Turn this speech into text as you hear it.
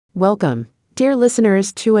Welcome, dear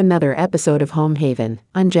listeners, to another episode of Home Haven.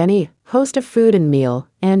 I'm Jenny, host of Food and Meal,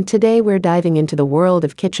 and today we're diving into the world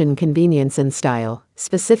of kitchen convenience and style.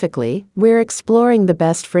 Specifically, we're exploring the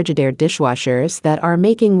best Frigidaire dishwashers that are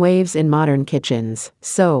making waves in modern kitchens.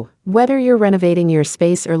 So, whether you're renovating your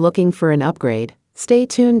space or looking for an upgrade, stay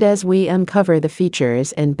tuned as we uncover the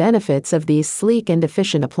features and benefits of these sleek and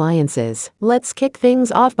efficient appliances. Let's kick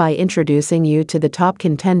things off by introducing you to the top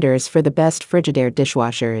contenders for the best Frigidaire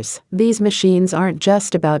dishwashers. These machines aren't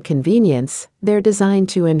just about convenience, they're designed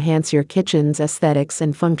to enhance your kitchen's aesthetics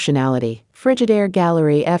and functionality. Frigidaire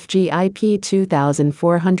Gallery FGIP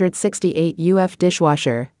 2468 UF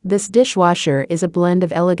dishwasher. This dishwasher is a blend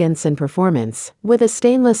of elegance and performance. With a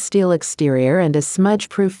stainless steel exterior and a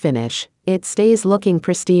smudge-proof finish, it stays looking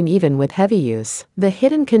pristine even with heavy use. The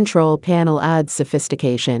hidden control panel adds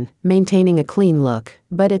sophistication, maintaining a clean look.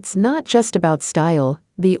 But it's not just about style.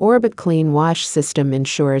 The Orbit Clean Wash system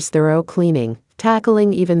ensures thorough cleaning,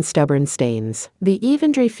 tackling even stubborn stains. The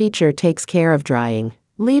Eventry feature takes care of drying,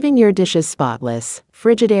 leaving your dishes spotless.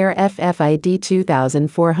 Frigidaire FFID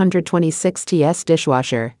 2426 TS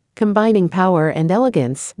dishwasher. Combining power and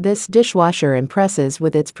elegance, this dishwasher impresses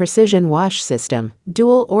with its precision wash system.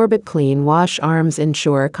 Dual Orbit Clean Wash arms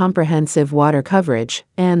ensure comprehensive water coverage,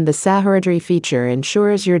 and the Saharadry feature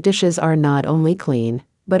ensures your dishes are not only clean,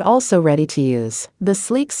 but also ready to use. The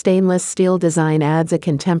sleek stainless steel design adds a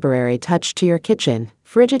contemporary touch to your kitchen.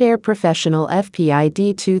 Frigidaire Professional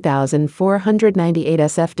FPID 2498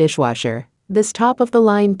 SF dishwasher. This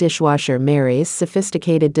top-of-the-line dishwasher marries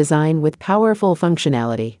sophisticated design with powerful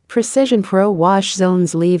functionality. Precision Pro wash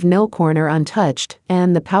zones leave no corner untouched,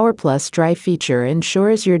 and the Power Plus dry feature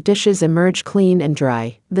ensures your dishes emerge clean and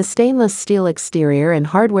dry. The stainless steel exterior and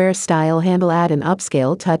hardware style handle add an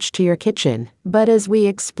upscale touch to your kitchen. But as we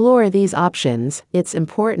explore these options, it's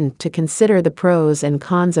important to consider the pros and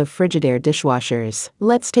cons of Frigidaire dishwashers.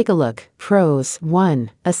 Let's take a look. Pros.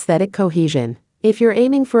 1. Aesthetic cohesion. If you're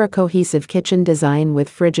aiming for a cohesive kitchen design with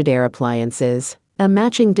Frigidaire appliances, a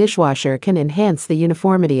matching dishwasher can enhance the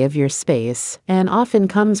uniformity of your space and often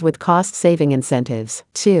comes with cost-saving incentives.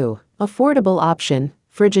 2. Affordable option.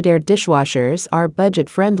 Frigidaire dishwashers are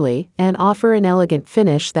budget-friendly and offer an elegant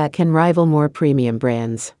finish that can rival more premium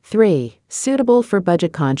brands. 3. Suitable for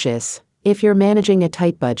budget-conscious. If you're managing a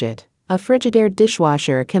tight budget, a Frigidaire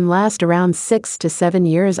dishwasher can last around 6 to 7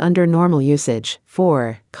 years under normal usage.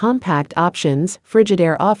 4. Compact options.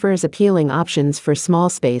 Frigidaire offers appealing options for small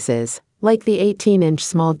spaces, like the 18-inch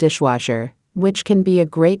small dishwasher, which can be a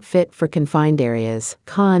great fit for confined areas.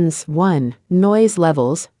 Cons. 1. Noise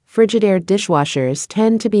levels. Frigidaire dishwashers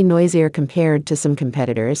tend to be noisier compared to some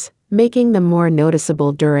competitors, making them more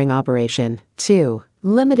noticeable during operation. 2.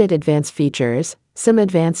 Limited advanced features. Some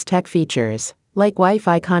advanced tech features, like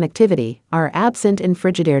Wi-Fi connectivity, are absent in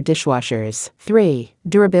Frigidaire dishwashers. 3.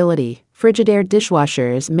 Durability. Frigidaire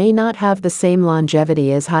dishwashers may not have the same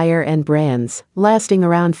longevity as higher-end brands, lasting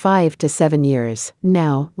around 5 to 7 years.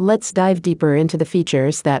 Now, let's dive deeper into the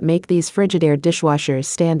features that make these Frigidaire dishwashers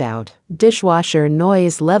stand out. Dishwasher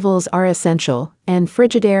noise levels are essential, and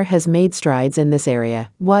Frigidaire has made strides in this area.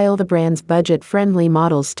 While the brand's budget-friendly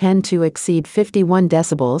models tend to exceed 51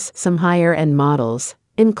 decibels, some higher-end models,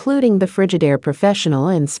 including the Frigidaire Professional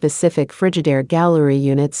and specific Frigidaire Gallery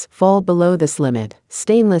units, fall below this limit.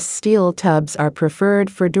 Stainless steel tubs are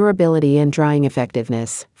preferred for durability and drying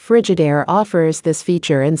effectiveness. Frigidaire offers this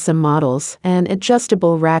feature in some models, and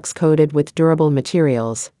adjustable racks coated with durable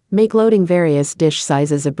materials make loading various dish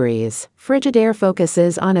sizes a breeze. Frigidaire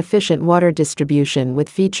focuses on efficient water distribution with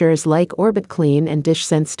features like Orbit Clean and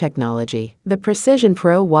DishSense technology. The Precision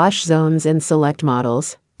Pro wash zones in select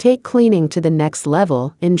models take cleaning to the next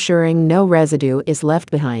level, ensuring no residue is left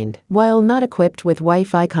behind. While not equipped with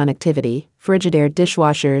Wi-Fi connectivity, Frigidaire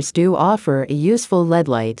dishwashers do offer a useful LED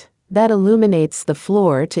light that illuminates the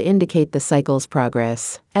floor to indicate the cycle's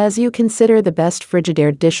progress. As you consider the best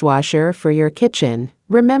Frigidaire dishwasher for your kitchen,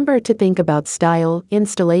 remember to think about style,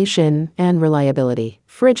 installation, and reliability.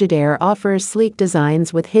 Frigidaire offers sleek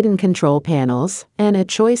designs with hidden control panels and a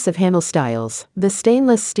choice of handle styles. The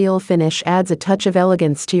stainless steel finish adds a touch of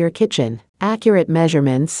elegance to your kitchen. Accurate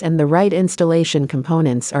measurements and the right installation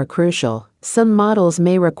components are crucial. Some models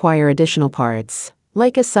may require additional parts,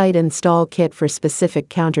 like a site install kit for specific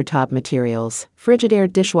countertop materials. Frigidaire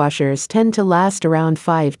dishwashers tend to last around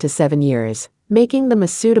 5 to 7 years, making them a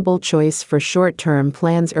suitable choice for short-term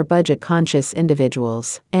plans or budget-conscious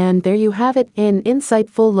individuals. And there you have it, an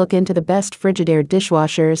insightful look into the best Frigidaire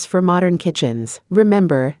dishwashers for modern kitchens.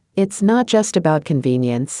 Remember, it's not just about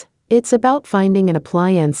convenience. It's about finding an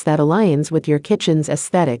appliance that aligns with your kitchen's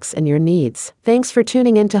aesthetics and your needs. Thanks for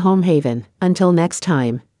tuning in to Home Haven. Until next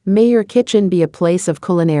time, May your kitchen be a place of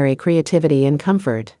culinary creativity and comfort.